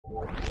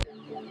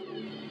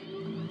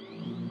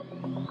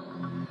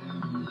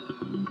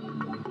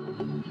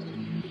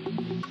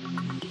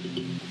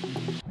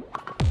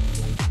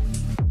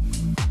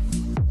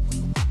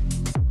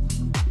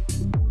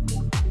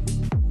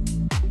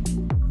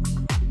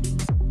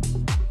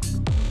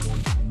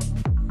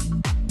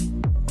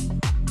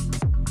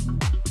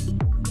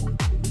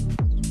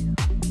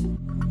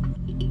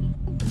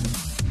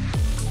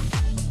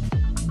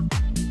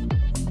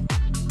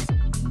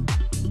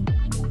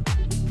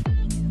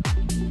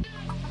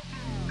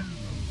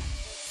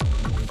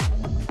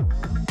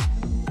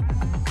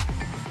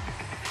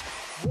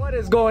What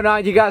is going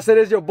on, you guys? It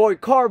is your boy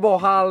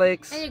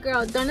Carboholics. Hey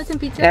girl, donuts and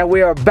pizza. And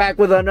we are back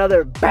with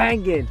another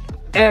banging,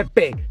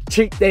 epic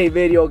cheat day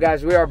video,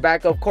 guys. We are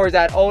back, of course,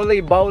 at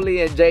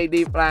Oliboli and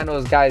Jd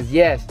Flannels, guys.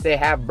 Yes, they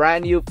have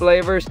brand new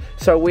flavors,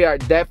 so we are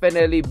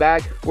definitely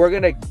back. We're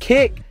gonna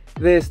kick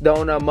this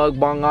donut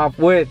mukbang off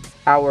with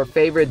our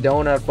favorite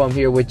donut from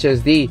here, which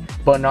is the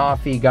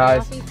banoffee,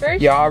 guys.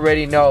 You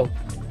already know.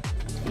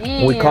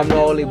 Damn. We come to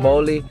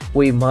Oliboli,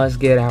 we must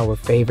get our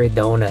favorite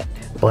donut,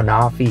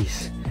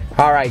 banoffies.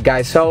 All right,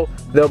 guys, so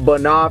the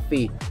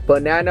banoffee,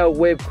 banana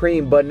whipped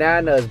cream,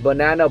 bananas,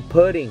 banana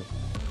pudding,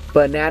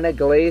 banana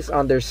glaze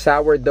on their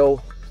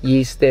sourdough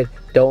yeasted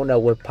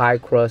donut with pie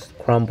crust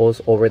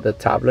crumbles over the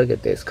top. Look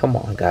at this. Come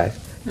on, guys.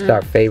 It's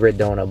our favorite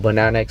donut,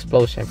 banana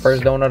explosion.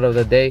 First donut of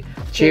the day.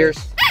 Cheers.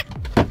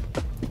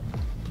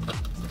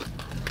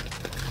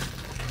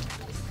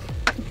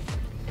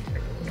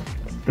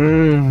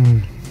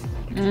 Mmm.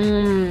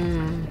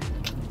 Mmm.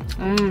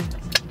 Mmm.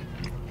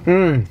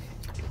 Mmm.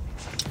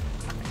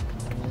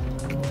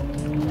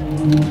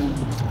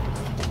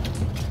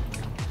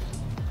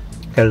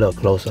 Get a little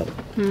close up.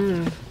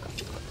 Mmm.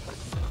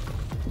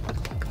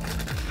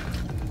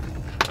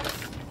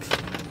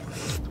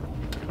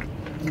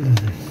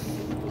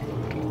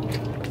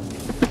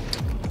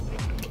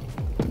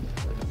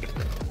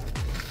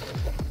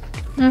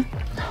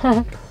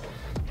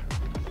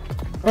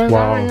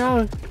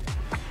 Wow.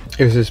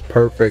 This is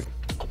perfect.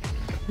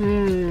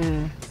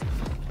 Mmm.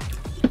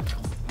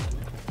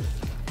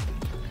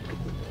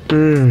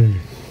 Mmm.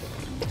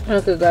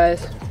 Okay,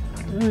 guys.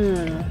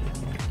 Mmm.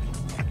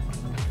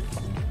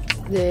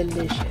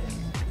 Delicious.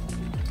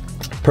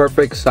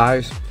 Perfect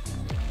size.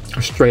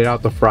 Straight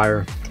out the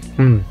fryer.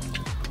 Mmm.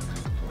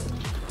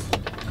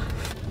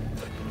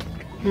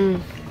 Mmm.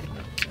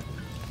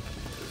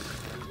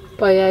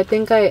 But yeah, I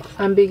think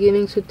I'm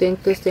beginning to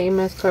think the same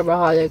as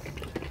Carboholic.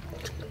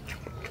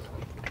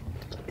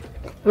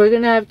 We're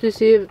gonna have to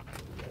see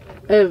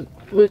if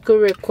we could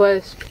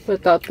request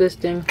without this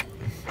thing.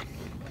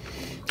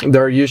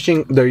 They're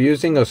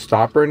using a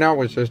stopper now,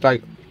 which is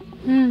like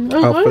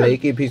a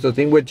flaky piece of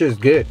thing, which is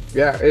good.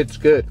 Yeah, it's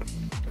good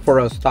for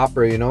a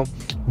stopper, you know.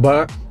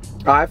 But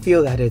I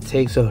feel that it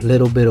takes a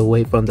little bit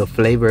away from the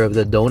flavor of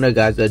the donut,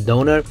 guys. The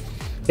donut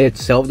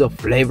itself, the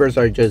flavors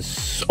are just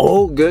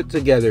so good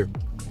together.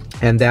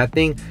 And that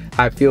thing,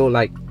 I feel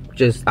like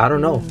just, I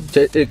don't know.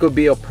 It could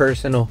be a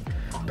personal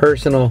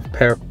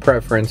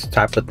preference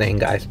type of thing,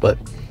 guys. But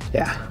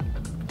yeah.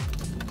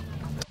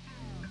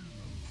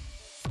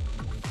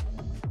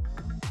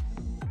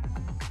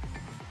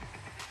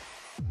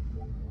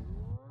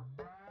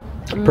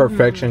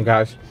 Perfection,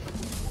 guys.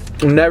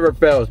 Never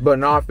fails.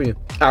 Banoffee,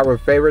 our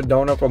favorite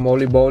donut from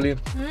Oliboli,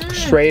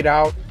 straight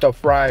out the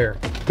fryer.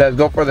 Let's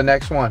go for the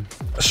next one.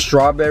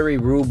 Strawberry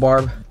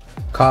rhubarb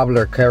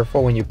cobbler.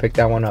 Careful when you pick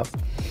that one up.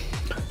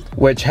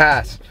 Which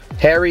has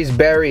Harry's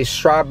berry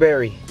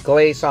strawberry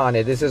glaze on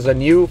it. This is a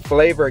new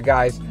flavor,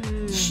 guys.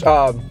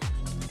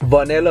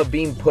 Vanilla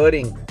bean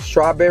pudding,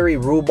 strawberry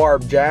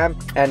rhubarb jam,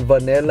 and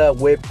vanilla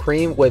whipped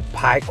cream with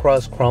pie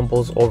crust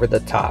crumbles over the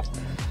top.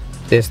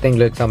 This thing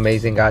looks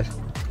amazing, guys.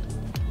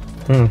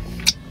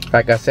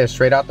 Like I said,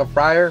 straight out the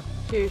fryer.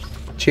 Cheers.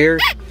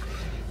 Cheers.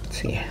 Let's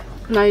see.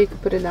 Now you can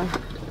put it down.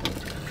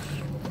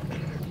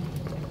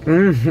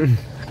 Mmm.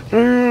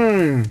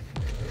 Mmm.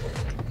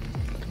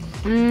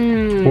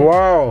 Mmm.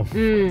 Wow.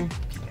 Mmm.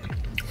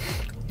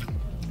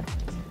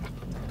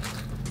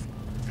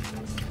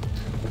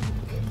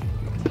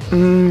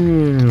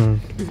 Mmm.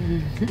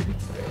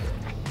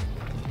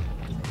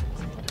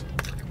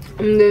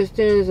 This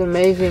thing is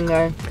amazing,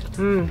 guys.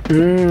 Mmm.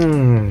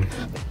 Mmm.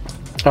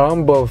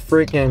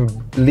 Freaking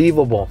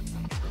believable.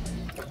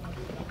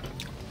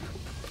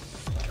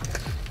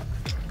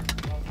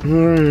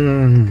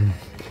 Mmm.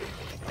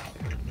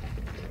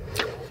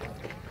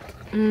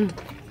 Mmm.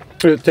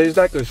 It tastes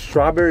like a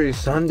strawberry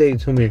sundae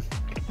to me.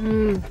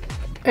 Mmm.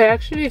 It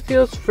actually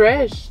feels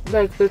fresh,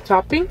 like the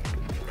topping.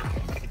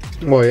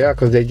 Well, yeah,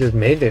 because they just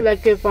made it.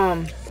 Like if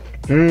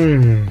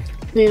Mmm.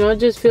 you know, it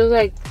just feels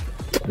like,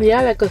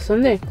 yeah, like a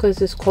sundae, because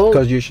it's cold.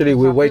 Because usually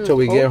we wait till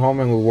we get home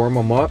and we warm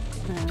them up,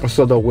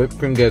 so the whipped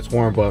cream gets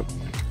warm. But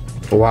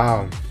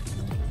wow.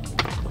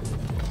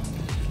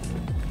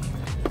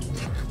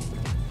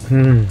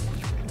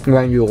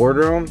 When you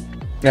order them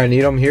and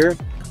eat them here,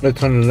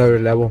 it's on another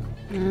level.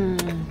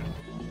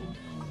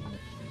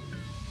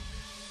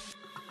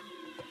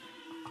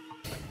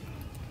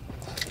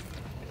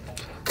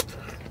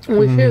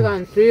 We should have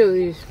gotten 3 of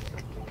these.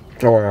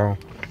 Oh yeah.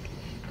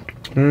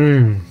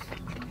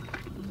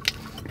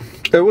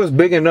 It was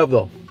big enough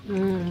though.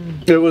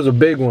 It was a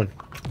big one.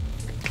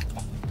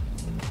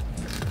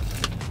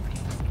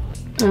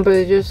 But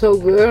it's just so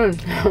good.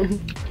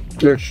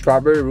 The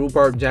strawberry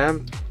rhubarb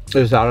jam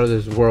is out of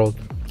this world.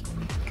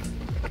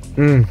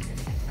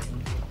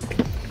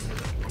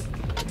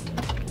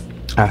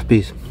 Half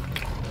piece.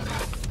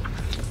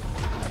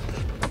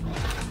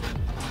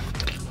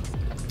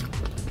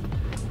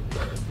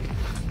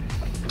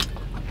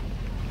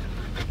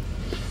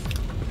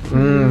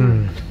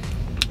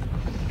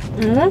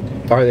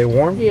 Mm-hmm. Are they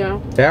warm? Yeah.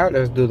 Yeah,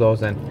 let's do those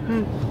then.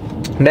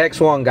 Next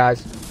one,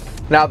 guys.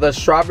 Now the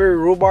strawberry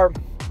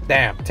rhubarb,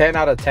 damn, 10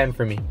 out of 10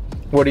 for me.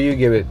 What do you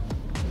give it?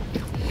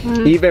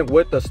 Even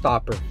with the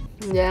stopper.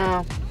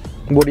 Yeah.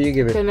 What do you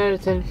give it? 10 out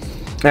of 10.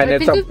 And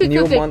it's a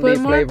new monthly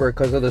flavor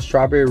because of the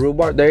strawberry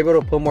rhubarb. They're able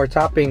to put more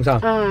toppings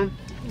on.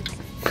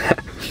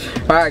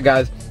 Alright,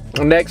 guys.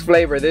 Next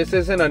flavor. This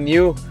isn't a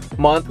new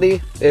monthly.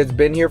 It's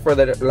been here for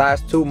the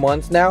last 2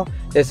 months now.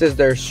 This is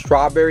their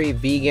strawberry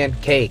vegan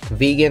cake.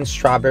 Vegan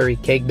strawberry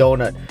cake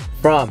donut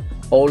from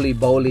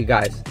Oliboli,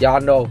 guys.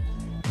 Y'all know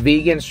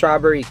vegan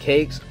strawberry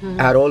cakes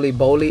at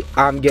Oliboli.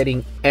 I'm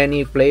getting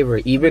any flavor.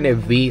 Even if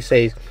V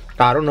says,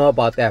 I don't know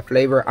about that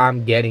flavor,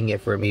 I'm getting it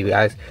for me,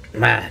 guys.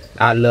 Man,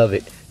 I love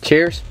it.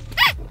 Cheers.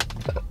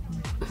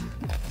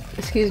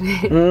 Excuse me.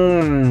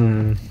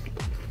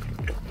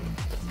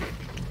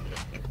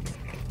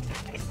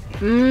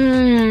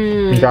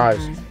 Guys.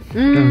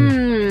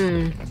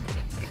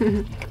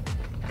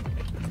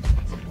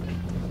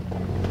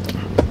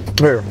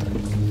 Here.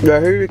 Yeah,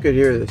 here you could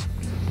hear this.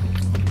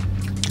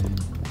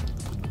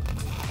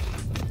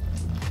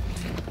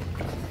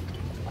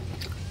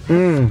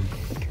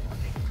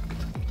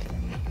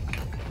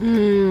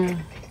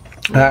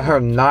 That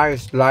have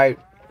nice light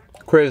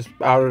crisp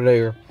out of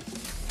there,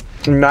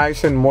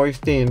 nice and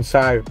moisty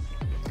inside,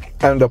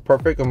 and the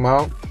perfect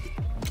amount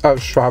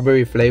of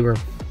strawberry flavor.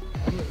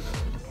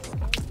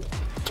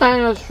 I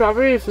know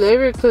strawberry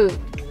flavor because,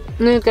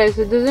 look, guys,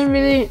 it doesn't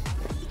really,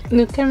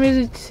 you can't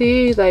really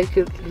see like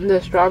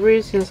the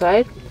strawberries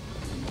inside,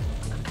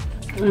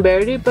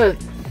 barely, but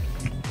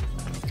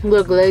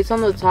the glaze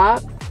on the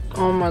top,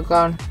 oh my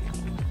god.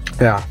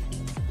 Yeah,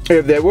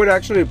 if they would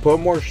actually put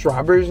more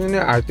strawberries in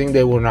it, I think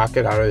they will knock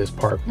it out of this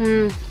park.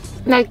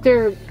 Like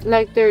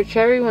their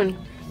cherry one.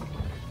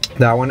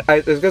 That one,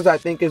 it's because I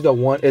think is the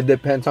one. It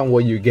depends on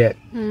what you get,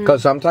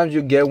 because sometimes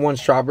you get one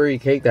strawberry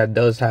cake that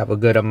does have a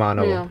good amount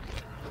of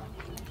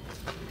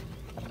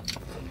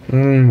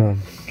them.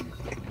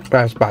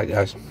 Best bite,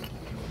 guys.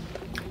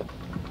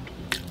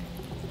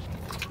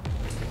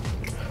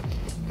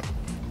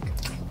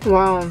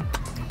 Wow.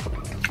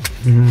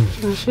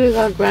 I should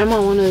have got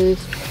grandma one of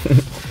these.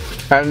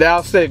 And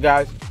that's it,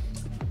 guys.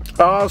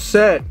 All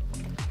set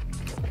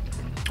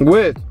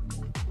with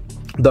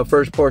the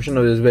first portion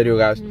of this video,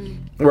 guys.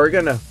 We're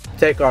gonna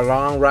take a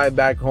long ride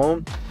back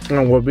home,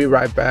 and we'll be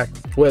right back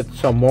with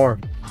some more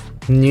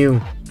new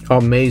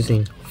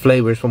amazing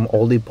flavors from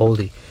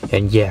Oliboli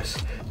and yes,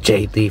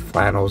 Jd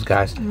flannels,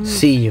 guys.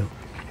 See you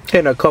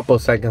in a couple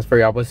seconds for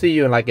y'all, but see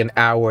you in like an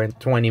hour and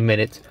 20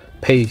 minutes.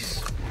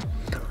 Peace.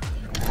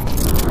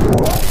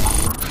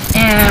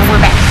 And we're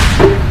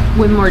back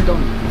with more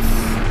donuts.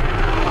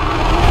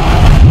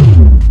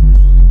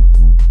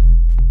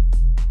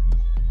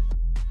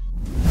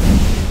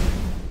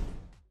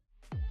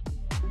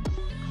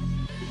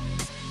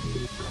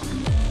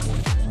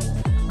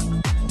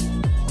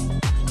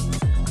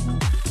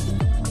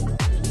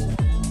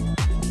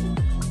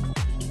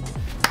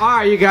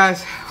 Alright, you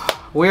guys,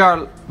 we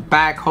are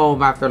back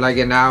home after like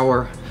an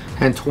hour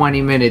and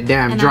 20-minute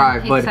damn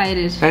drive. I'm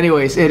excited. But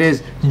anyways, it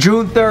is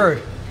June 3rd,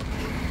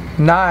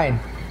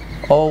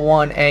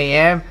 9:01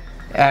 a.m.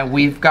 and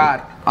we've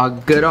got a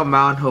good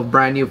amount of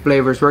brand new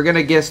flavors. We're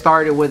gonna get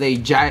started with a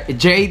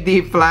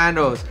Jd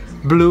flannels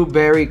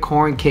blueberry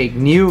corn cake,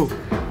 new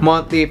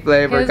monthly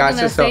flavor.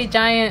 Guys, it's a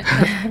giant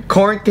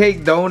corn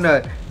cake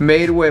donut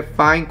made with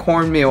fine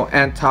cornmeal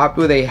and topped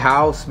with a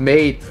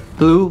house-made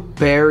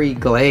blueberry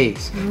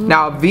glaze.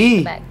 Now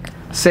V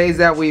says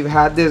that we've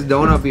had this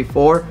donut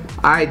before.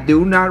 I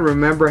do not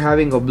remember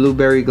having a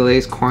blueberry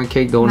glazed corn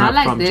cake donut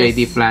like from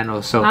Jd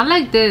flannels. So not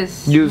like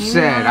this. You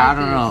said I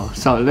don't know.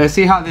 So let's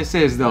see how this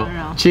is though.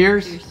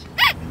 Cheers.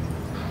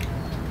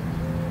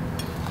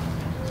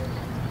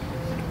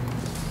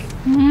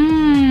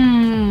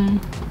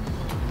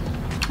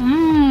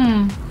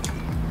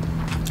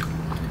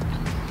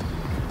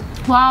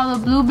 Wow,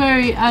 the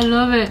blueberry, I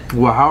love it.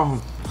 Wow,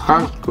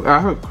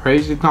 that's a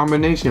crazy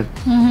combination.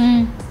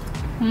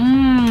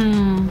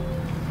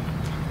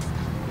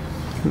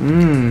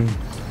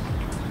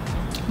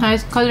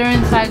 Nice color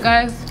inside,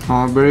 guys. Oh,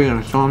 I'm really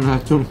gonna show them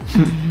that too.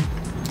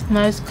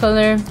 Nice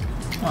color.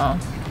 Wow.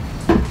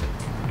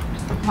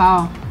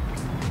 Wow.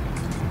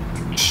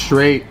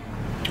 Straight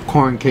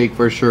corn cake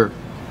for sure.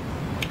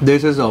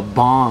 This is a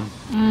bomb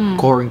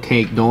corn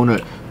cake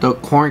donut. The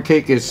corn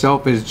cake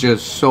itself is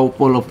just so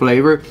full of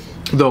flavor.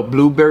 The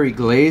blueberry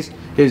glaze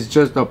is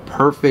just a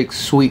perfect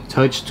sweet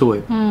touch to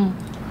it.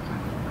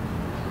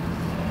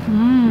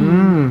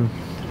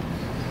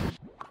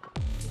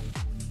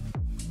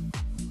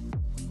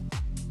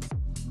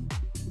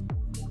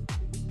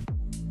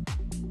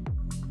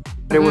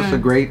 It was a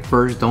great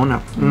first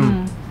donut.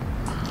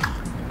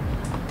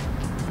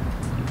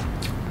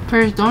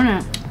 First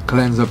donut.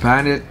 Cleanse the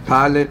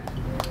palate.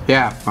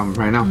 Yeah, from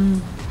right now.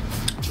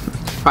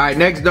 Alright,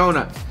 next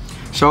donut.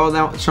 Show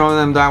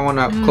them that one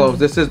up close.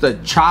 This is the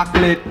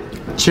chocolate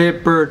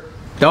chipper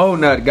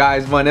donut,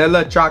 guys.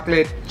 Vanilla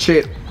chocolate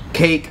chip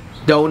cake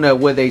donut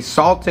with a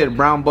salted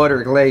brown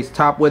butter glaze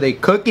topped with a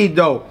cookie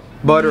dough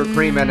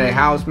buttercream, and a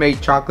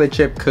house-made chocolate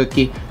chip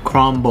cookie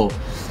crumble.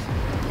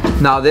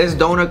 Now this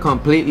donut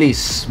completely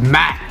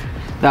smacked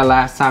the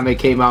last time it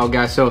came out,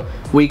 guys. So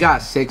we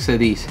got 6 of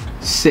these.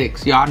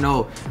 6. Y'all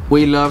know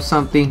we love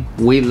something,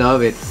 we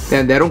love it,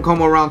 and they don't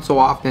come around so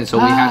often, so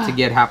we had to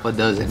get half a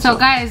dozen. So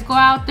guys, go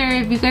out there.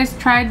 If you guys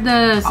tried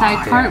the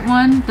side cart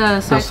one,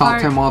 the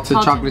salted malted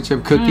chocolate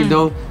chip cookie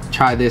dough,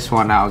 try this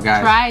one out,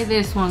 guys. Try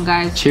this one,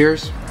 guys.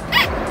 Cheers.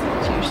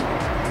 Cheers.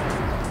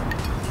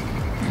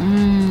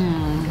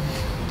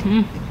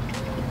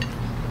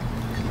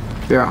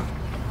 Yeah.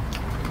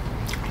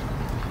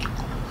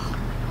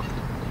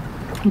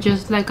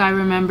 Just like I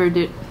remembered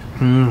it.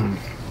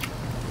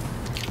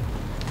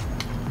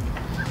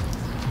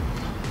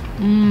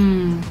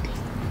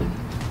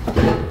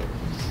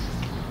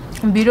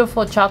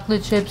 Beautiful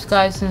chocolate chips,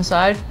 guys,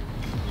 inside.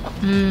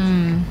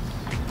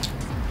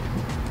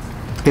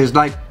 It's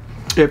like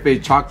if a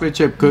chocolate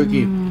chip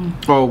cookie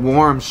or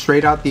warm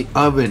straight out the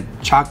oven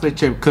chocolate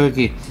chip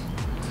cookie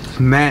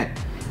met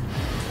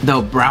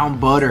the brown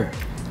butter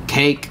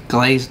cake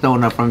glazed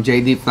donut from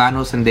Jd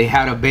Flannels and they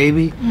had a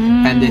baby,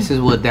 and this is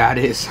what that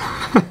is.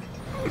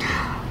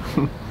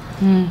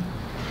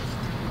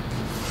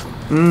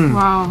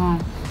 Wow.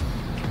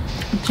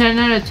 10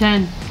 out of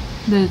 10,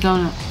 this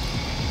donut.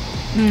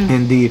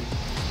 Indeed.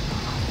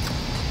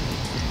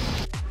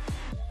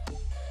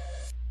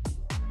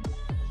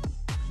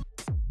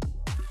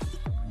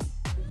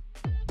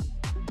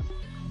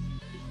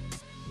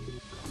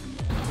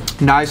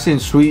 Nice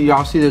and sweet.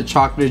 Y'all see the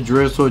chocolate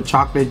drizzle,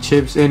 chocolate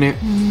chips in it.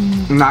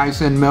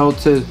 Nice and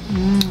melted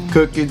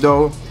cookie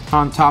dough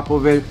on top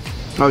of it.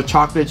 A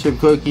chocolate chip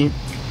cookie.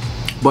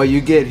 But you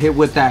get hit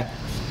with that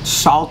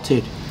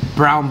salted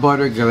brown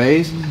butter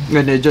glaze,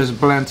 and it just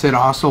blends it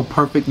also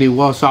perfectly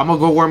well. So I'm gonna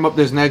go warm up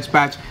this next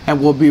batch,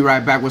 and we'll be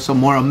right back with some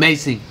more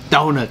amazing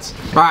donuts.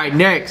 All right,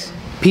 next,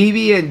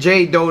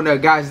 PB&J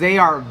donut, guys. They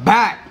are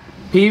back.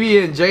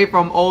 PB&J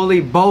from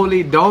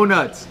Oliboli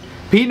Donuts.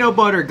 Peanut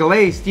butter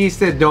glazed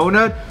yeasted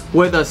donut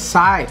with a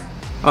side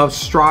of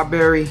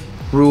strawberry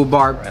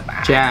rhubarb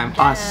jam.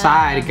 A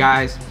side,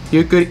 guys.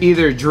 You could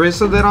either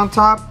drizzle it on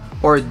top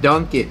or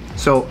dunk it.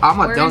 So I'm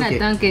gonna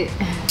dunk it.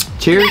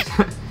 Cheers.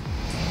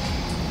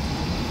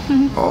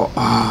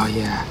 Oh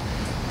yeah.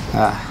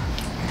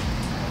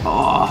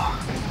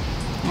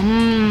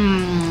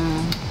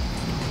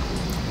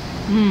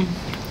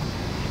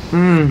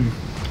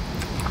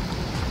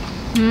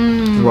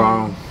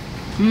 Wow.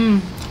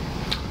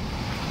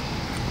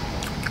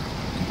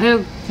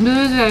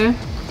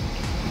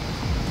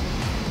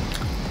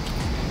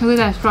 Look at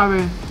that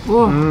strawberry.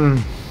 Oh.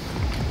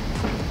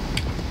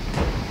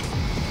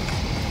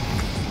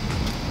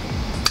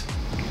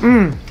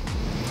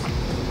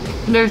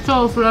 They're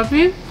so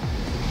fluffy.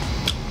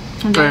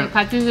 And then it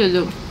catches the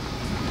loop.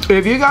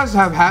 If you guys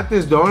have had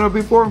this donut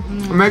before,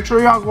 make sure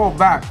y'all go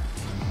back.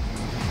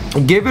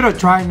 Give it a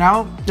try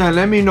now and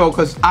let me know,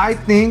 because I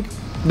think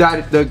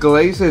that the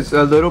glaze is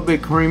a little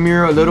bit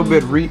creamier, a little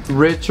bit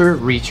richer,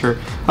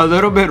 a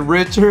little bit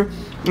richer,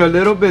 a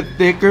little bit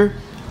thicker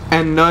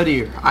and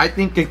nuttier. I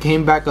think it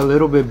came back a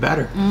little bit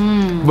better.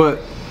 But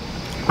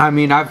I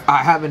mean, I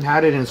haven't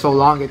had it in so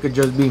long, it could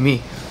just be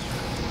me.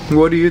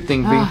 What do you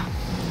think, B?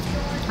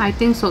 I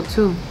think so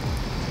too.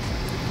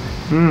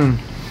 So I'm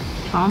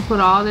gonna put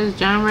all this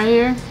jam right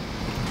here,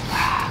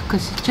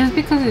 just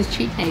because it's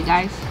cheat day,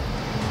 guys.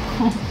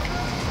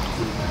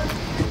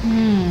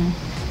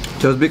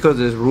 Just because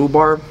it's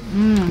rhubarb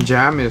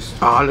jam is.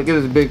 Oh, look at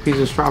this big piece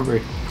of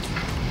strawberry.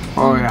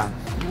 Oh yeah.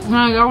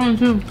 I got one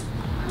too.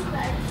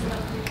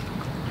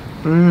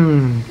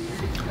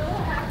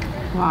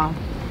 Wow.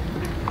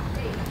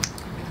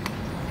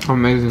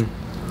 Amazing.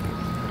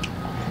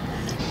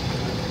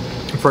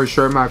 For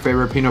sure, my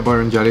favorite peanut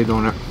butter and jelly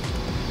donut.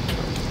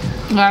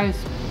 Guys,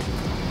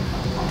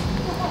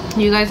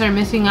 you guys are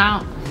missing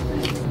out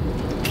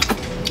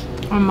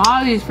on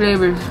all these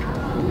flavors.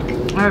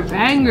 Are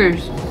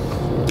bangers.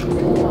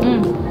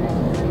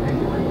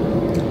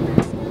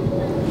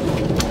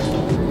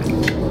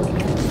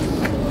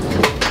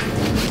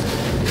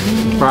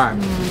 Right.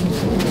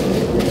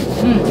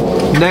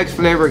 Next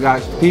flavor,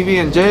 guys.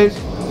 PB&J's.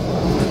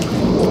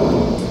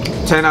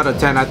 10 out of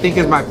 10. I think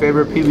it's my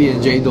favorite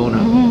PB&J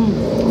donut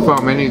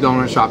from any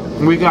donut shop.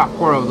 We got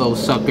 4 of those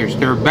suckers.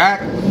 They're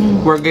back.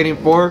 We're getting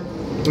 4.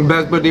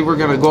 Best believe we're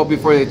gonna go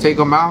before they take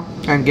them out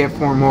and get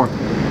 4 more.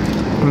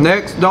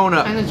 Next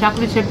donut. And the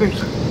chocolate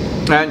chippers.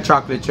 And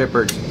chocolate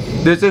chippers.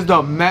 This is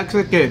the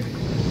Mexican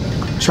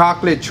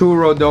chocolate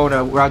churro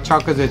donut. Where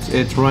chocolate,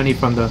 it's runny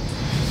from the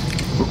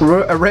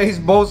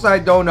raised both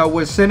side donut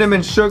with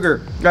cinnamon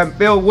sugar and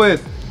filled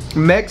with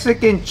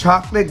Mexican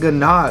chocolate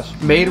ganache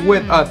made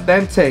with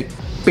authentic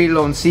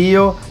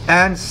piloncillo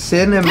and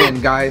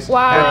cinnamon, guys.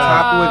 Wow. And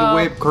topped with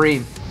whipped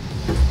cream.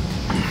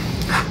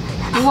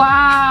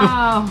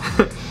 Wow.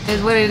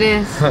 That's what it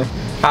is.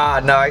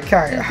 No, I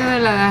can't.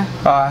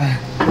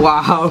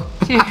 Wow.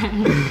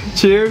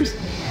 Cheers. Cheers.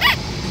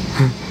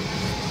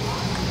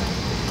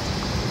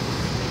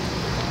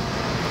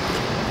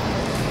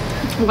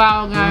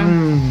 Wow, guys.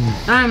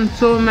 I'm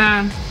so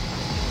mad.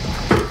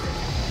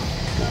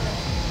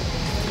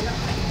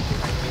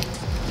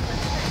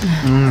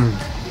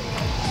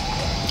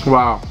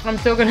 Wow. I'm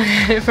still gonna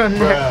get it from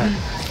there.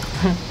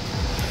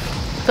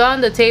 It's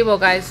on the table,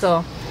 guys,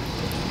 so.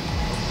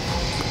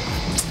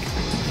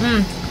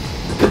 I'm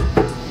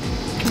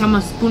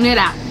gonna spoon it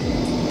out.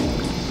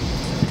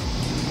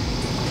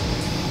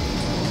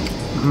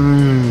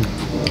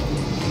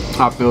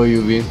 I feel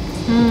you, V.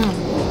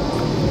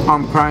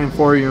 I'm crying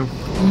for you.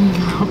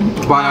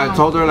 But I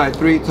told her like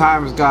 3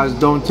 times, guys,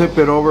 don't tip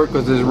it over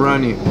because it's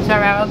runny. It's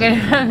alright, I'll get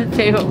it on the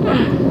table.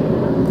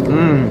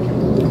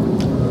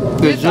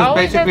 It's just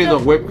basically the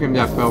whipped cream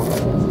that fell.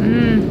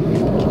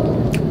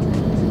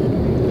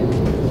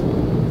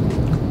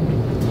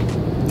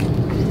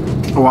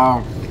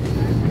 Wow.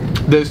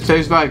 This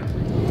tastes like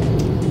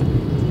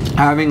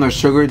having a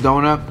sugar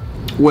donut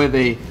with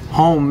a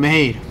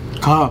homemade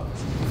cup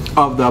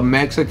of the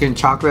Mexican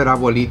chocolate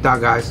abuelita,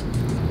 guys.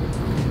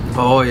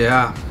 Oh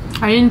yeah.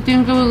 I didn't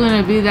think it was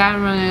gonna be that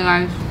runny,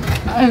 guys.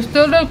 It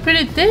still looks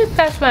pretty thick,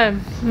 that's why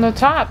on the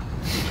top.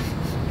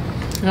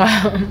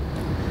 Wow.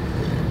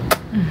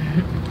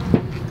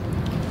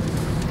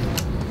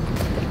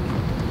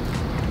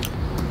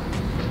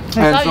 It's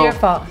not your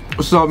fault.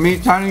 So me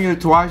telling you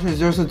twice is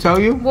just to tell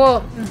you?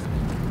 Well,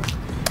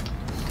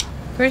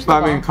 first of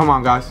all, I mean, come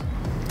on, guys.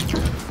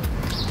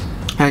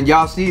 And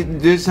y'all see,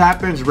 this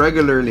happens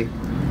regularly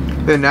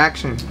in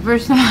action.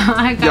 First of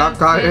all, y'all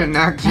caught it in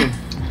action.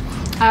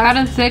 I got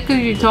upset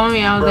because you told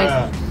me. I was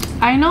like,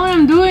 I know what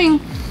I'm doing.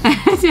 You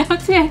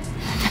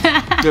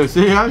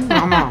see, guys?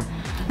 Come on.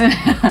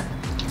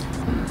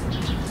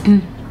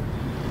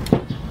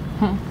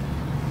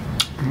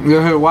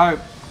 Yeah, why?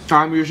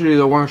 I'm usually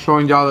the one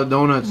showing y'all the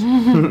donuts.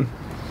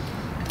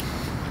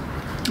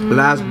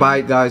 Last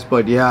bite, guys,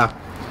 but yeah,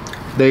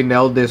 they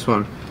nailed this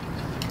one.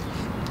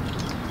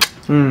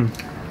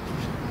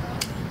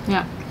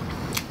 Yeah.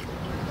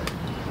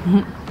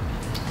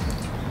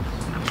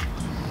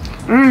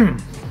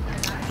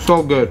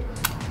 So good.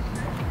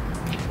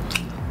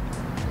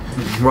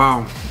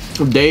 Wow.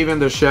 Dave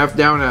and the chef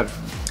down at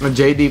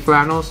Jd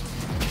Flannels.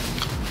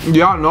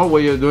 Y'all know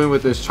what you're doing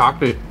with this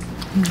chocolate.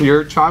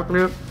 Your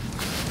chocolate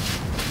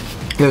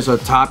is a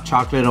top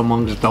chocolate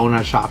amongst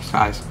donut shops,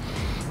 guys.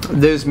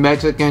 This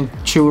Mexican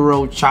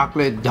churro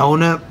chocolate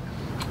donut.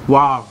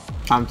 Wow.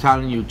 I'm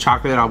telling you,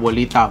 chocolate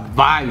abuelita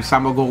vibes.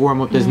 I'm gonna go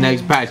warm up this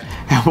next batch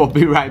and we'll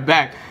be right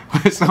back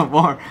with some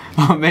more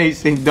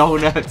amazing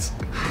donuts.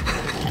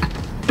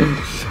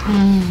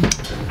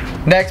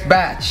 Next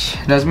batch.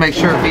 Let's make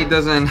sure he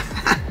doesn't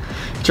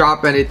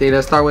drop anything.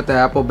 Let's start with the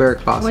apple bear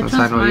claw, since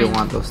I know you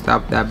want those.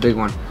 Stop that big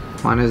one.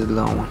 Mine is the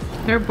little one.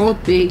 They're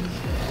both big.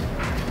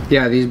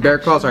 Yeah, these bear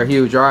claws are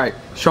huge. All right,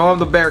 show them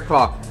the bear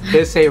claw.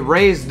 It's a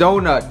raised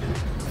donut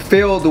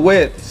filled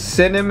with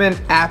cinnamon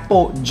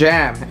apple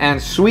jam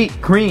and sweet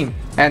cream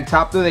and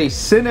topped with a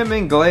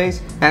cinnamon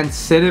glaze and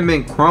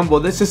cinnamon crumble.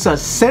 This is a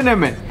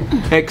cinnamon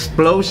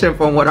explosion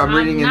from what I'm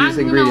reading in these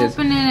ingredients.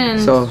 I'm gonna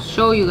open it and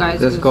show you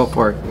guys. Let's go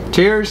for it.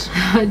 Cheers.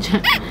 I'm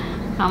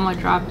gonna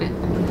drop it.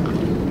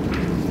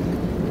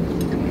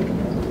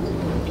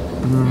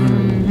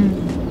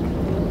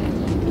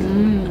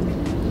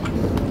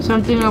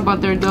 Something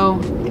about their dough.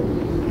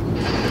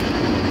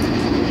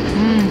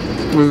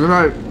 It's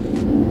like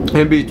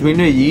in between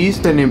the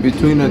yeast and in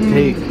between the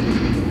cake,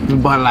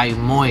 but like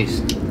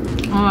moist.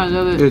 Oh, I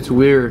love it. It's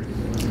weird.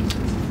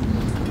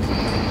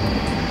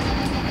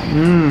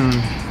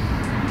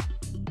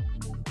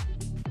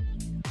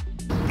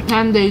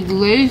 And they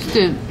glazed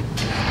it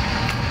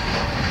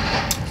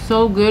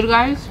so good,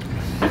 guys.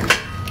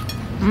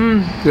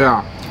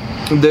 Yeah,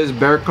 this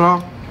bear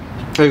claw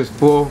is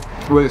full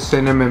with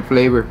cinnamon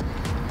flavor.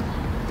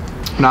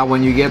 Now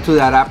when you get to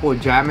that apple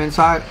jam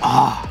inside,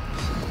 oh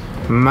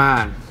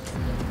man.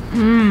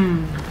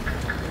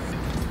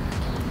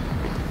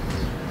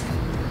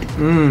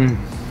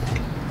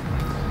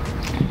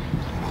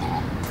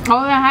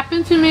 Oh, that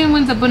happened to me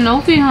with the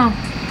banoffee, huh?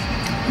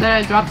 That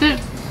I dropped it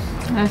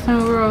last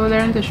time we were over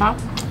there in the shop.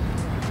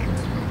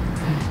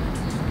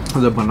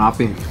 The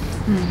banoffee.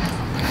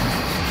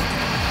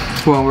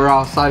 When we were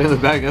outside in the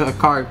back of the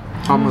car,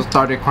 almost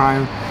started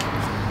crying.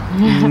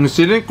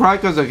 She didn't cry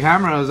because the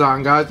camera was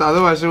on, guys.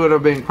 Otherwise she would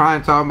have been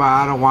crying, talking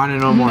about I don't want it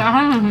no more.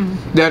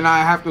 Then I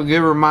have to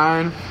give her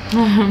mine,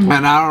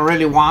 and I don't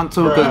really want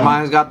to because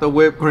mine's got the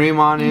whipped cream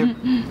on it.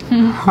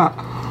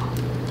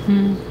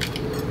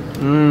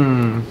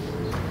 You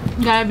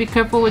gotta be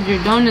careful with your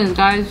donuts,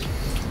 guys.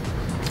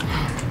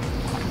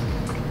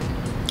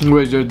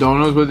 With your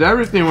donuts, with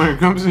everything when it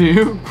comes to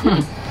you.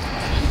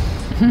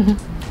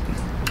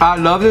 I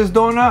love this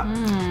donut.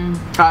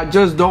 I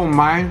just don't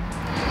mind.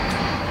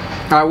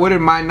 I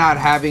wouldn't mind not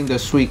having the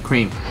sweet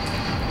cream.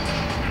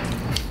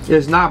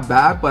 It's not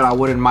bad, but I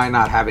wouldn't mind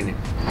not having it.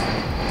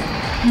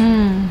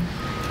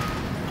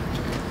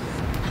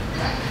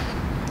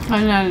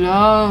 And I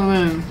love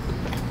it.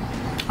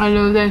 I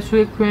love that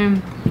sweet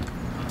cream.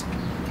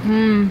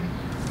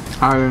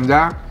 Other than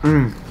that,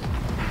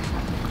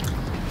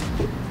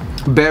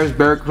 best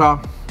bear claw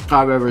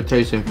I've ever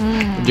tasted.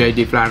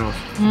 Jd Flannels.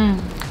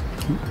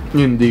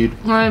 Indeed.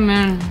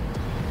 Amen.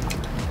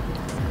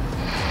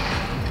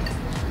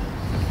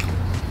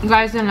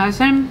 Guys, and last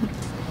time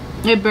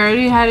it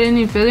barely had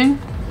any filling,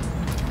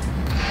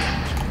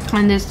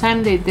 and this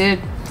time they did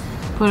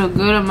put a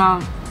good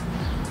amount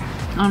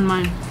on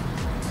mine.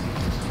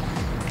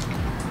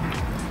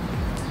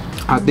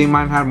 I think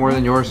mine had more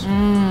than yours.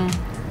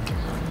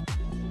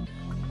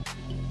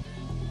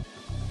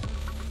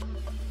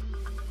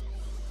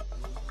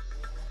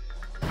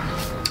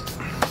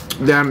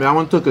 Damn, that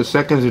one took a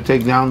second to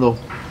take down though.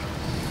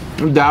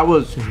 That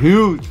was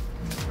huge.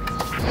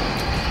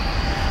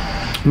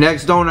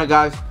 Next donut,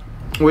 guys.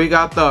 We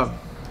got the,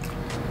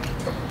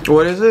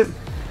 what is it?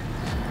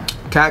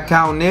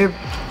 Cacao nib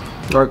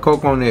or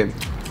cocoa nib?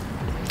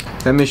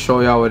 Let me show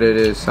y'all what it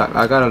is.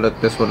 I gotta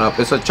look this one up.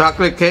 It's a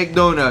chocolate cake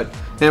donut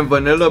and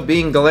vanilla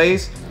bean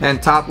glaze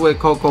and topped with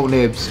cocoa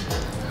nibs.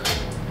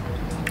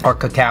 Or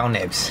cacao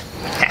nibs.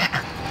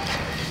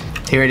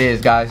 Here it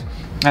is, guys.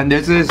 And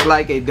this is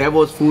like a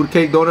devil's food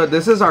cake donut.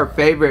 This is our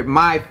favorite,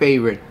 my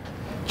favorite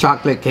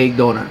chocolate cake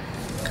donut.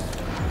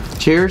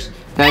 Cheers.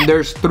 And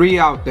there's 3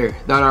 out there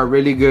that are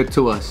really good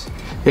to us.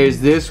 There's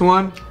this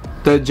one,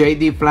 the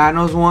Jd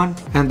Flannels one,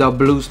 and the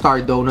Blue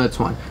Star Donuts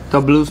one.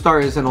 The Blue Star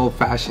is an old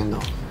fashioned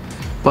though.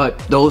 But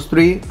those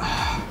 3,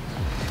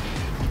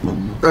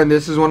 and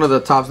this is one of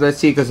the tops. Let's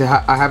see, because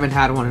I haven't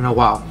had one in a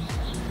while.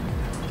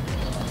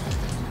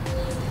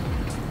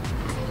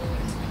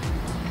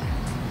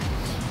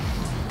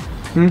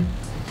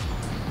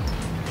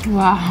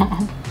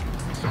 Wow.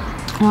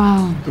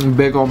 Wow.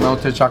 Big old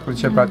melted chocolate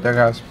chip right there,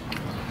 guys.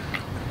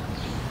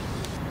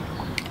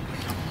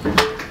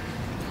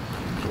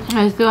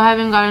 I still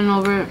haven't gotten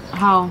over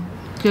how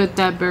good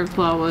that bird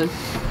claw was.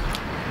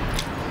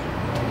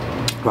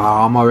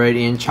 Wow, I'm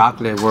already in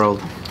chocolate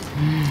world.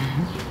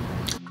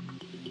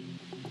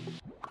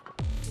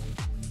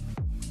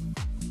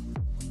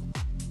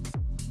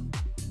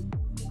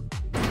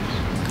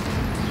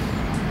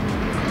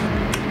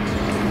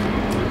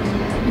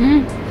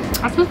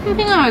 I put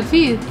something on my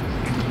teeth.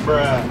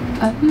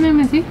 Bruh. I put in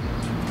my teeth.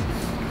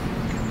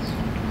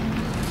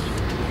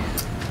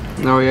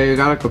 No, yeah, you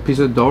got like a piece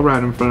of dough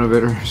right in front of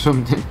it or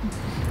something.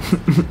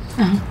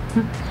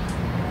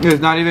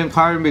 It's not even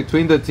caught in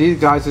between the teeth,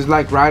 guys. It's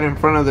like right in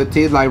front of the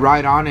teeth, like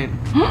right on it.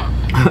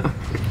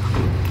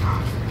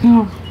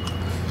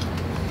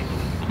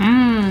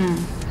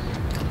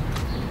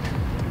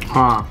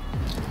 Huh.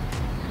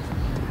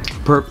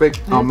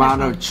 Perfect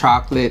amount of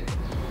chocolate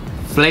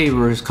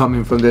flavors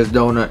coming from this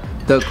donut.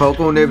 The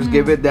cocoa nibs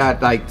give it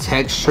that like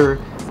texture,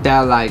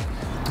 that like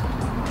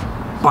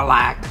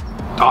black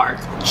dark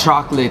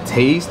chocolate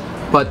taste,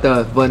 but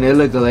the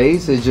vanilla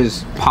glaze, it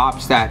just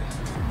pops that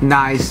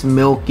nice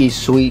milky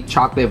sweet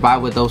chocolate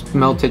vibe with those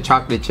melted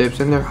chocolate chips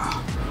in there.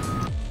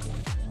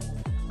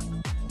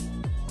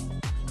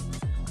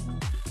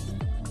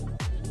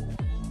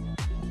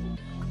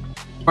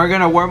 We're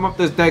gonna warm up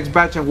this next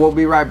batch and we'll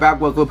be right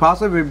back. What could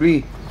possibly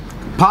be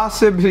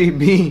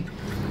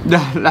the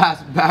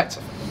last batch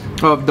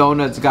of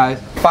donuts,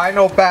 guys.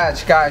 Final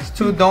batch, guys.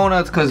 2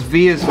 donuts because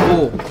V is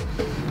full.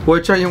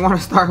 Which one you want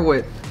to start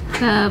with?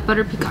 The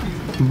butter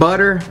pecan.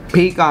 Butter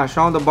pecan.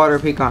 Show them the butter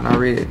pecan. I'll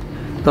read it.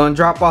 Don't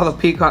drop all the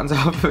pecans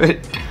off of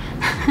it.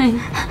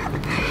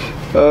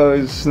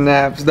 Oh,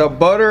 snaps. The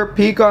butter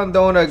pecan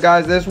donut,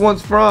 guys. This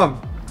one's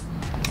from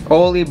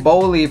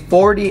Oliboli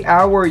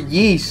 40-hour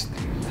yeast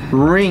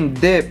ring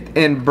dipped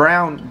in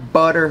brown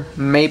butter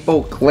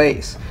maple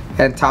glaze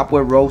and topped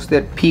with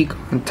roasted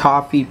pecan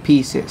toffee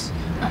pieces.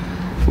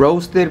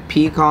 Roasted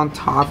pecan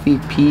toffee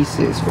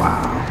pieces.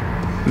 Wow.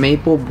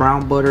 Maple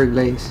brown butter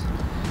glaze.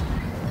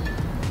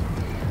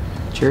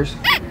 Cheers.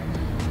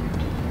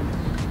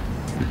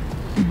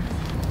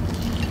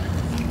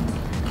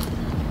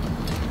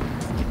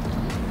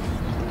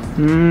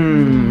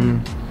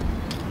 Mmm.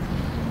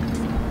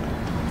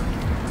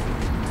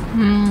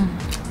 Mmm.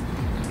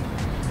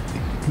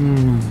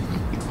 Mmm.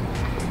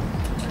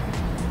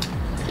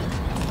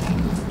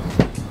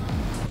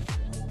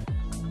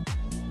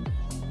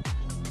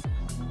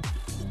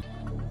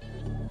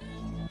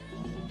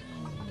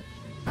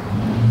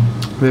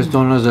 This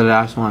donut's the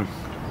last one.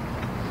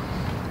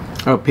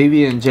 A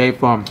PB&J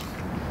from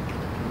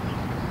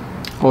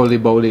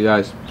Oliboli,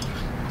 guys.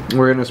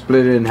 We're gonna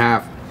split it in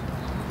half.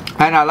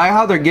 And I like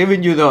how they're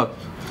giving you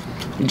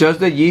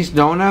just the yeast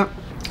donut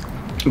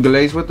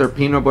glaze with their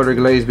peanut butter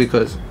glaze,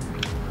 because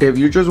if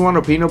you just want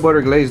a peanut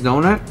butter glazed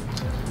donut,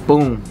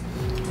 boom.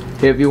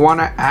 If you want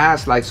to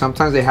ask, like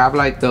sometimes they have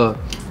like the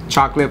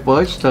chocolate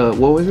fudge, the,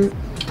 what was it?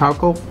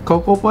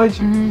 Cocoa fudge?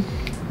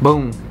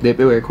 Boom. Dip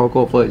it with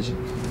cocoa fudge.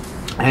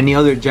 Any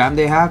other jam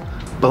they have,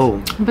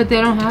 boom. But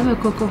they don't have a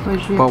cocoa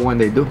fudge yet. But when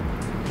they do.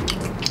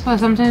 Well,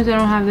 sometimes they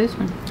don't have this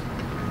one.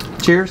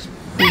 Cheers.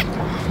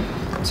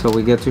 So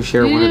we get to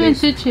share one of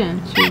these. Cheers.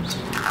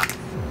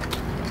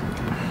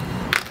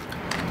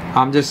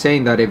 I'm just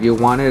saying that if you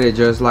wanted it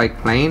just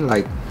like plain,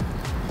 like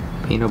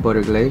peanut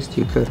butter glazed,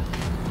 you could.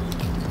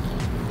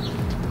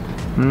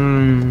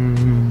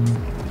 Mmm.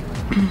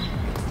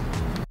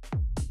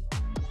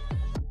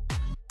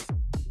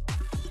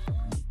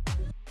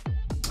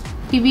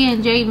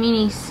 PB&J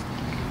minis.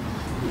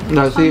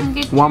 Let's see.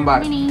 One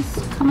bite.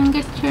 Minis. Come and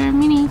get your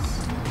minis.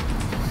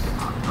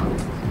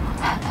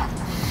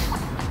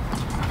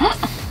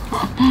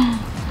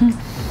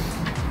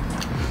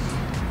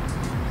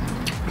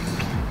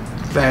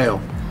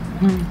 Fail.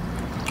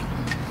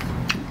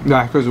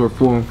 That's because we're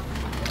full.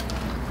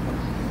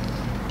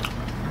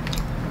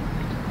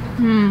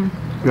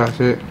 That's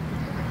it.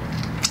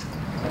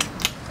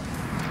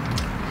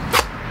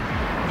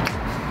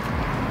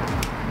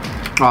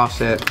 All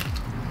set.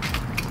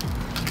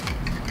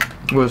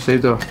 We'll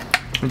save the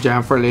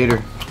jam for later.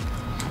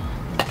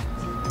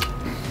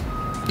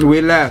 We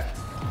left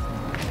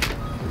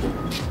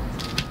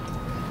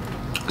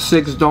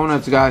 6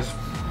 donuts, guys.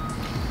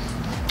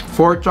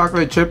 4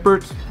 chocolate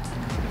chippers,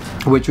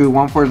 which we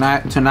want for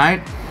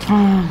tonight.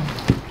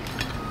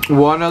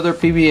 1 other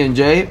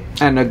PB&J,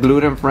 and a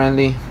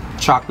gluten-friendly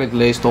chocolate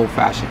glazed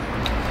old-fashioned.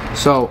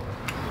 So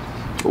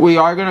we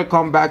are gonna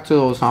come back to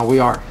those, huh? We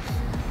are.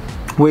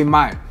 We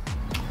might,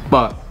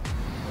 but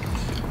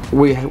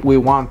we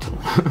want to.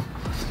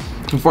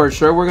 For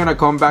sure, we're gonna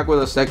come back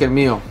with a second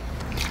meal.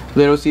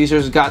 Little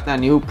Caesars got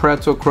that new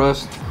pretzel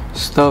crust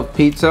stuffed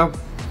pizza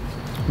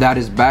that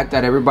is back,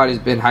 that everybody's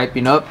been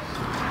hyping up.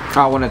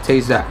 I want to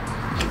taste that.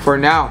 For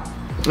now,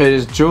 it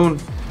is June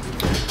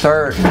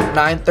 3rd,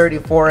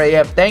 9:34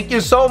 a.m. Thank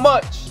you so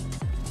much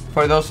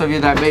for those of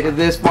you that made it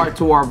this far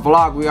to our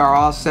vlog. We are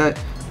all set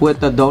with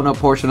the donut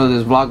portion of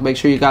this vlog. Make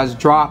sure you guys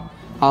drop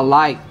a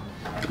like,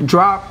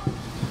 drop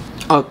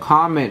a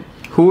comment.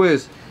 Who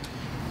is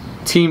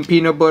team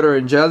peanut butter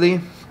and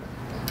jelly,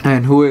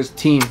 and who is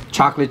team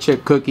chocolate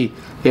chip cookie?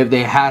 If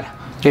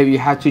you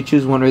had to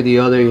choose one or the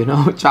other, you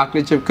know,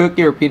 chocolate chip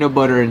cookie or peanut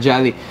butter and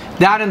jelly.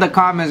 Down in the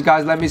comments,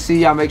 guys. Let me see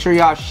y'all. Make sure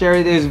y'all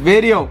share this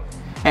video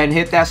and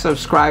hit that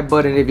subscribe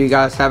button if you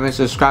guys haven't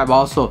subscribed.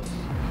 Also,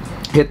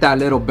 hit that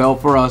little bell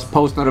for us,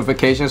 post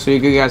notifications, so you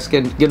guys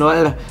can, you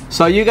know,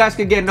 so you guys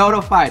can get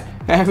notified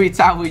every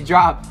time we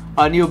drop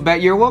a new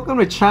bet. You're welcome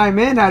to chime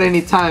in at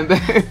any time,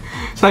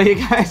 so you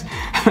guys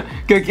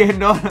could get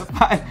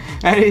notified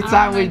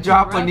anytime we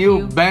drop a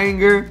new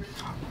banger.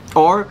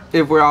 Or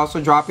if we're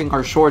also dropping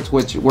our shorts,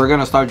 which we're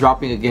gonna start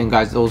dropping again,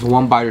 guys, those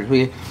one biters.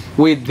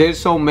 We did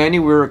so many,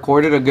 we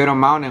recorded a good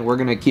amount, and we're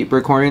gonna keep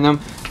recording them,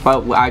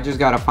 but I just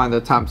gotta find the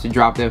time to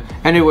drop them.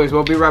 Anyways,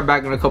 we'll be right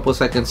back in a couple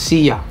seconds.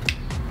 See ya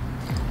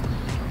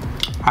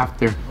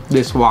after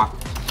this walk.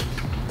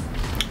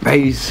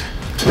 Peace.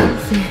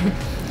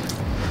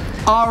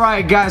 All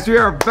right, guys, we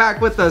are back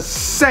with the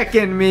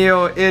second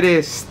meal. It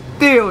is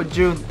still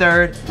June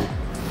 3rd,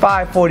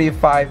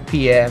 5:45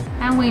 p.m.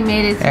 And we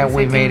made it. And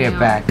we made it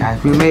back,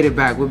 guys. We made it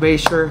back. We're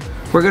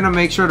gonna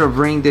make sure to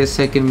bring this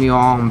second meal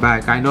on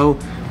back. I know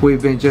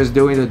we've been just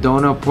doing the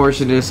donut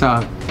portion. It's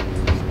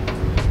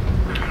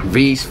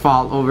V's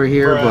fault over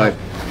here, but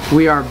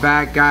we are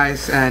back,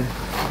 guys, and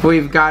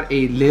we've got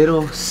a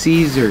Little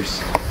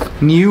Caesars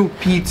new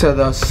pizza,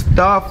 the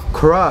stuffed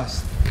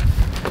crust,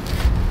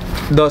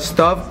 the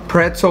stuffed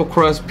pretzel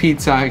crust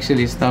pizza.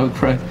 Actually, stuffed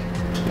crust.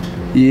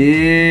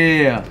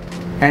 Yeah.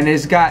 And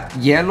it's got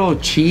yellow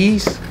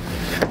cheese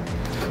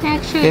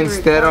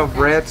instead of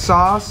red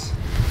sauce,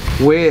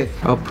 with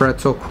a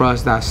pretzel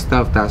crust that's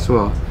stuffed as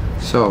well.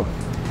 So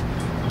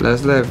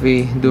let's let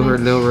V do her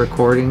little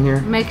recording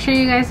here. Make sure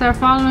you guys are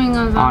following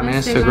us on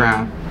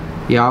Instagram.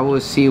 Y'all will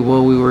see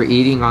what we were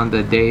eating on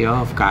the day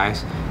of,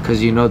 guys,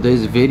 because you know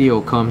this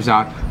video comes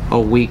out a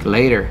week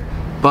later.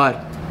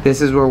 But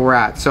this is where we're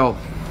at. So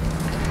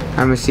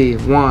let me see,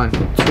 1,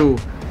 2,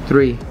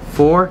 3,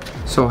 4.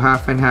 So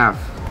half and half.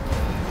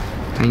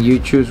 And you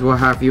choose what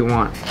half you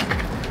want.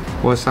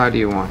 What side do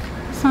you want?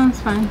 Sounds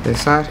fine.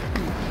 This side?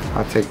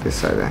 I'll take this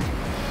side then.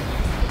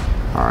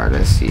 Alright,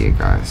 let's see it,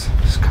 guys.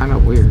 It's kind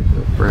of weird,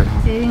 the bread.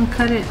 They didn't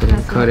cut it. They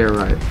didn't cut it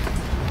right.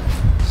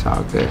 It's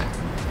all good.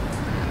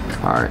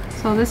 Alright.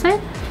 So this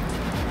side?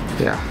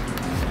 Yeah.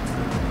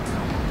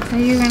 How are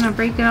you gonna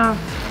break it off?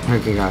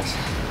 Okay, guys.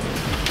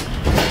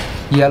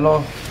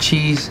 Yellow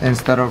cheese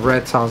instead of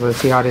red sauce. Let's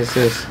see how this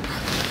is.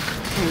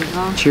 There you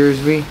go. Cheers,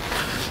 V.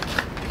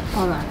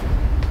 Hold on.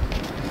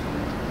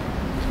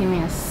 Give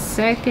me a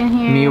second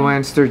here.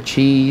 Munster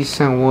cheese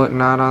and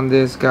whatnot on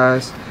this,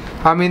 guys.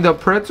 I mean, the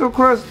pretzel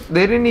crust,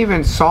 they didn't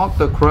even salt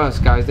the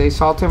crust, guys. They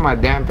salted my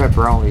damn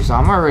pepperoni, so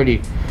I'm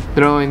already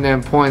throwing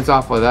them points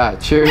off of that.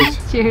 Cheers.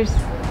 Cheers.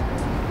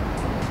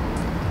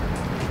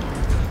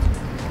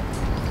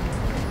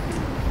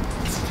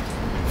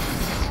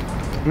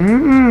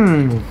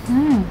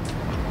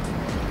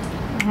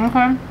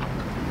 Okay.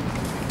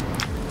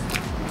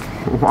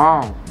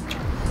 Wow.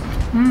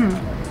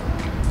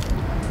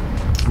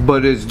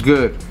 But it's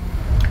good.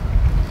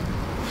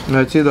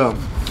 Let's see the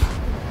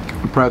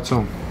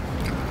pretzel.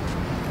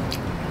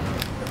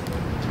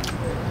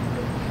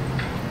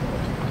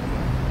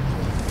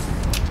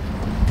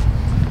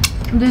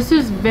 This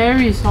is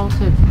very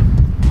salted.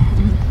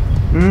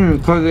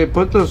 Because they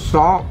put the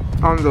salt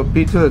on the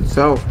pizza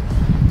itself.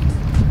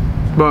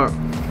 But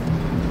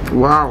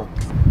wow.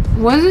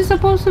 Was it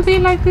supposed to be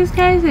like this,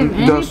 guys? If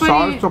the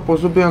salt is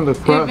supposed to be on the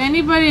crust. If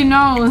anybody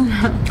knows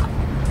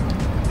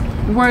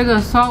where the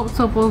salt's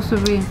supposed to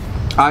be.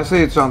 I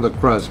say it's on the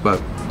crust,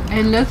 but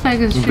It looks like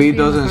it's. V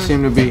doesn't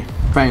seem to be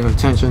paying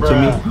attention to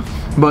me,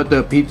 but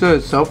the pizza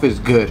itself is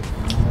good.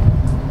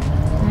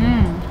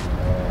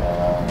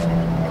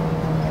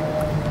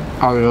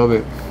 I love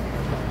it.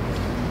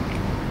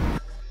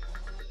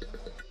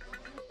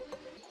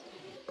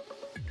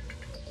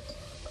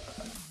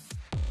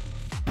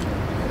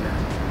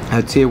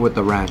 Let's see it with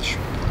the ranch.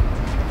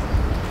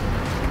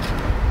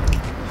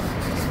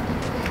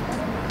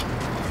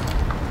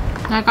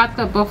 I got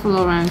the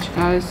buffalo ranch,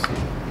 guys.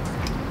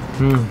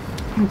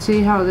 Let's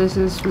see how this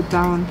is with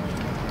that one.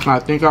 I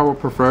think I would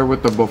prefer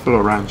with the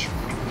buffalo ranch.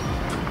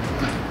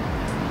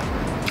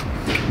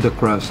 The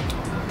crust.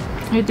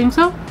 You think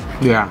so?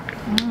 Yeah.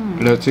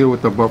 Let's see it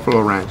with the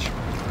buffalo ranch.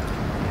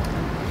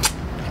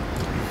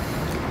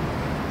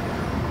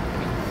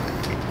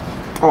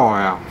 Oh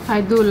yeah.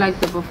 I do like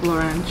the buffalo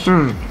ranch.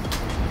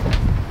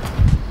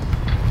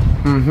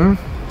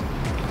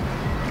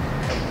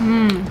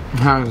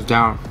 Hands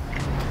down.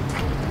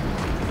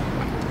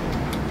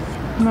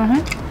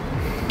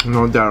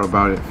 No doubt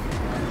about it.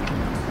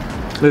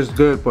 It's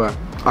good, but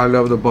I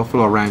love the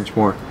buffalo ranch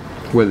more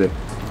with it.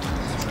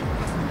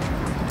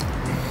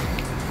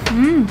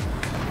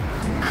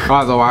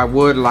 Although I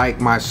would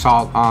like my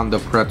salt on the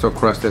pretzel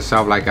crust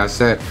itself, like I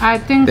said. I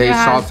think they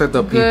salted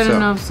the good pizza.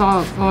 Enough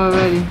salt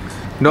already.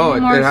 No,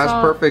 it has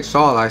perfect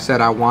salt. I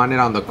said I want it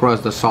on the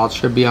crust. The salt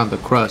should be on the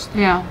crust.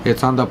 Yeah.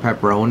 It's on the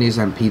pepperonis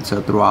and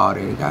pizza throughout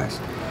it, guys.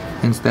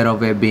 Instead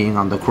of it being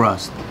on the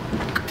crust.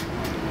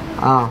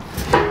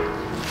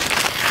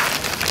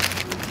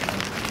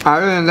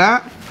 Other than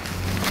that,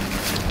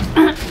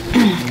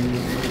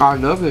 I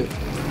love it.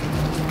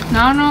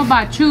 I don't know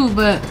about you,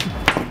 but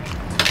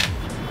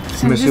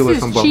since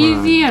this is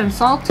cheesy and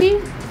salty,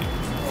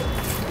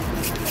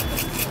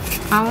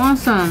 I want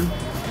some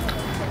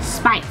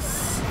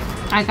spice.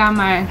 I got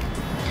my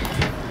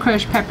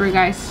crushed pepper,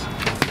 guys,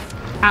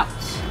 out.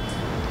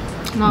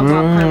 Not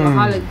about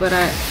carboholic, but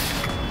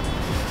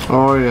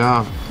oh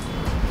yeah.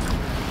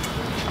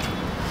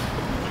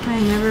 I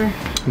never.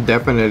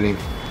 Definitely.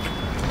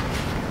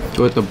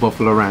 With the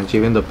buffalo ranch,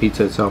 even the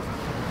pizza itself.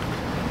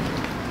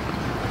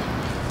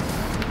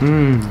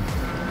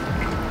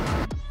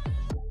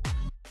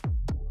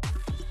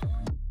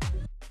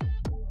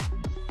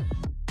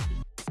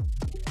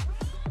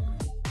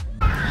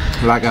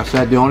 Like I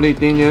said, the only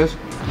thing is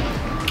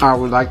I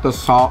would like the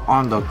salt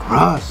on the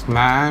crust,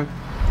 man.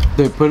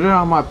 They put it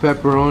on my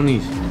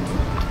pepperonis,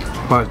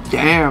 but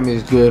damn,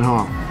 it's good,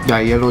 huh?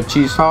 That yellow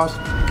cheese sauce.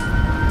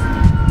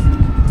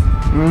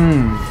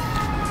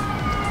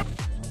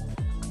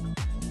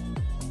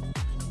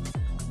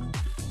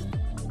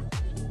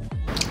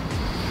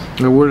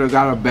 It would have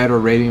got a better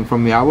rating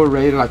from me. I would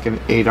rate it like an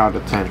 8 out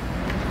of 10.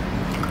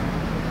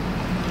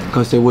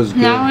 Because it was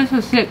good. Now it's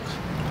a 6.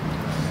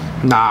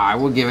 Nah, I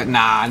would give it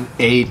an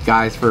 8,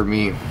 guys, for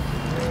me.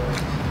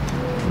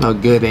 A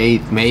good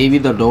 8. Maybe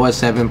the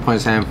lowest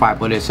 7.75,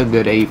 but it's a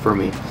good 8 for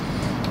me.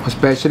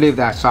 Especially if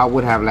that salt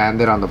would have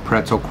landed on the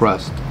pretzel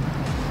crust.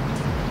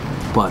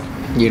 But,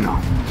 you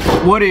know.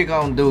 What are you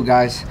gonna do,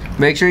 guys?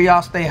 Make sure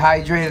y'all stay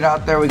hydrated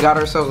out there. We got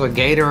ourselves a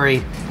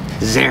Gatorade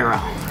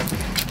Zero.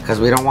 Because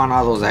we don't want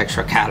all those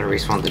extra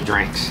calories from the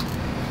drinks.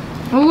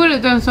 We would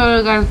have done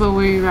soda, guys, but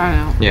we ran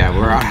out. Yeah,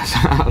 we're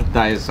out of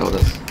diet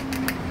sodas.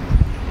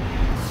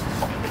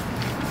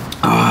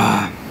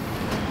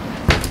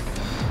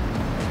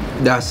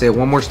 That's it.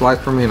 One more slice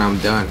for me and I'm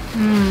done.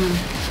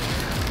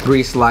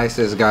 3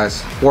 slices,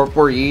 guys. 4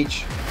 for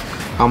each.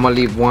 I'm gonna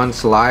leave 1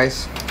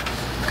 slice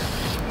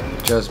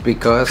just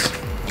because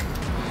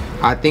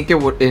I think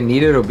it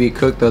needed to be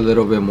cooked a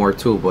little bit more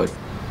too, but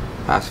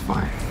that's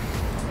fine.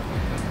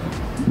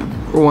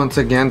 Once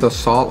again, the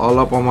salt all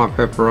up on my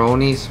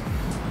pepperonis.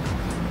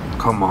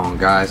 Come on,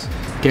 guys,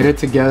 get it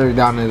together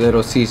down in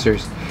Little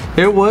Caesars.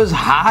 It was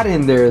hot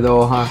in there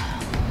though, huh?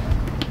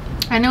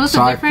 And it was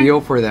so I feel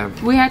for them.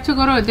 We had to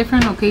go to a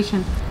different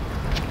location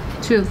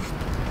too.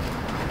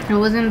 It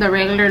wasn't the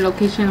regular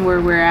location where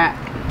we're at.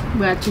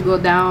 We had to go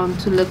down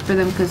to look for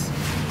them because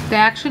they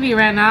actually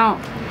ran out.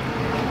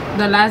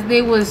 The last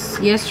day was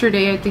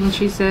yesterday, I think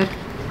she said.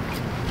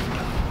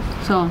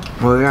 So.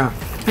 Well, yeah.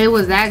 It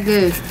was that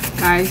good,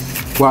 guys.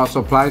 Well,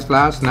 supplies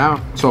last now.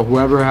 So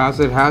whoever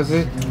has it, has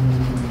it.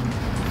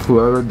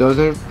 Whoever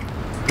doesn't,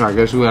 I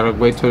guess we gotta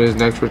wait till his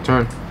next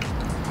return.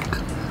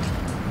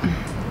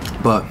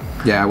 But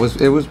yeah,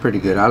 it was pretty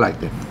good. I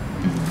liked it.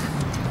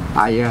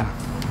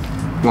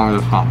 Long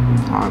as hot.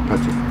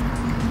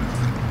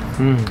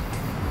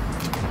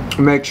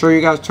 Make sure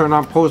you guys turn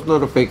on post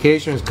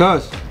notifications,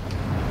 cause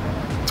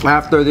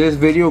after this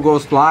video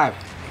goes live,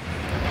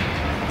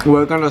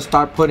 we're gonna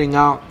start putting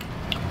out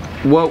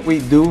what we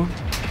do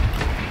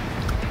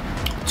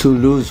to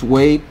lose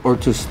weight or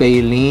to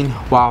stay lean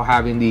while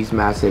having these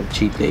massive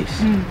cheat days.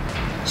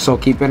 So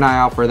keep an eye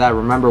out for that.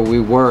 Remember,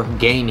 we were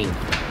gaining,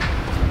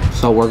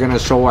 so we're gonna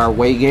show our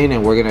weight gain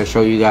and we're gonna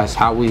show you guys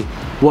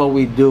what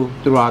we do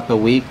throughout the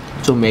week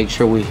to make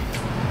sure we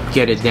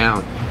get it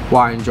down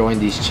while enjoying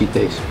these cheat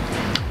days.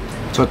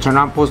 So turn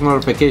on post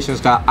notifications,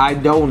 guys. I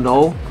don't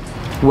know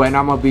when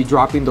I'm gonna be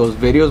dropping those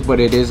videos, but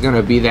it is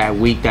gonna be that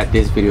week that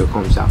this video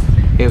comes out,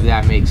 if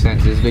that makes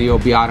sense. This video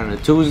will be out on a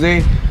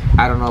Tuesday.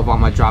 I don't know if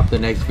I'm gonna drop the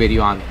next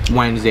video on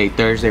Wednesday,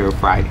 Thursday, or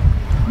Friday.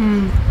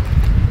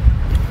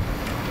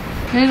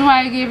 This is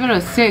why I gave it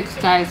a 6,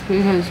 guys,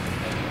 because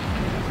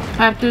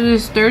after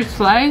this third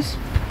slice,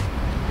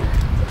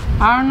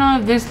 I don't know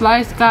if this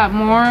slice got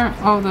more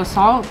of the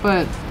salt,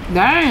 but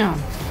damn.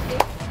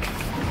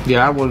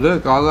 Yeah, well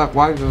look, all that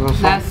white is salt.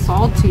 That's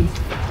salty.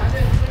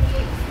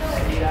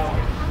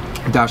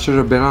 That should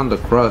have been on the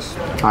crust.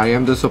 I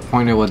am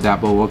disappointed with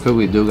that, but what could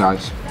we do,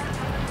 guys?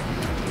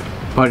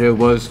 But it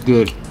was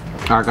good.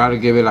 I gotta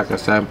give it like a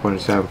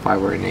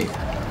 7.75 or an 8.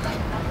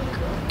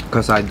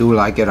 Because I do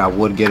like it, I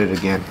would get it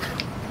again.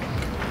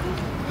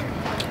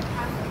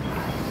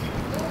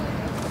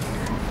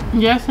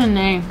 Yes and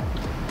nay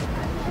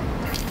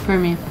for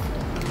me.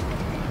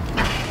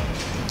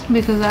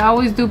 Because I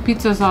always do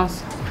pizza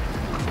sauce.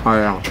 Oh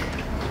yeah.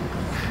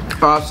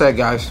 All set,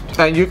 guys.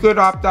 And you could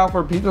opt out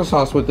for pizza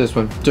sauce with this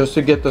one, just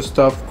to get the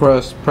stuffed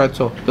crust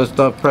pretzel, the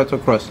stuffed pretzel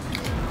crust.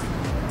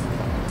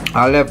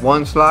 I left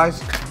one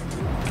slice.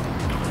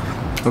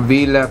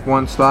 V left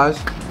one slice.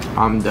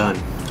 I'm done.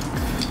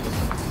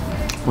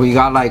 We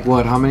got like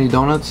what? How many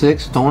donuts?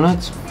 6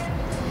 donuts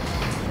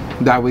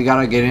that we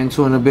gotta get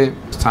into in a bit.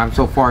 Time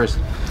so far is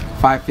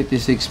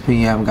 5:56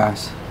 p.m.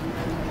 guys.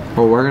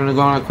 But we're gonna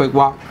go on a quick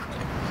walk.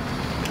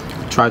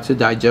 Try to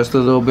digest a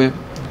little bit.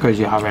 Because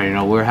you already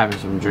know we're having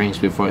some drinks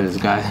before this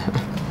guy.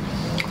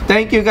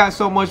 Thank you guys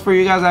so much for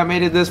you guys that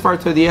made it this far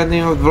to the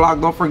ending of the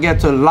vlog. Don't forget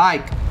to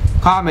like,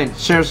 comment,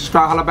 share,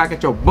 subscribe. Holla back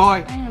at your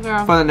boy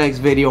for the next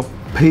video.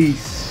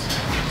 Peace.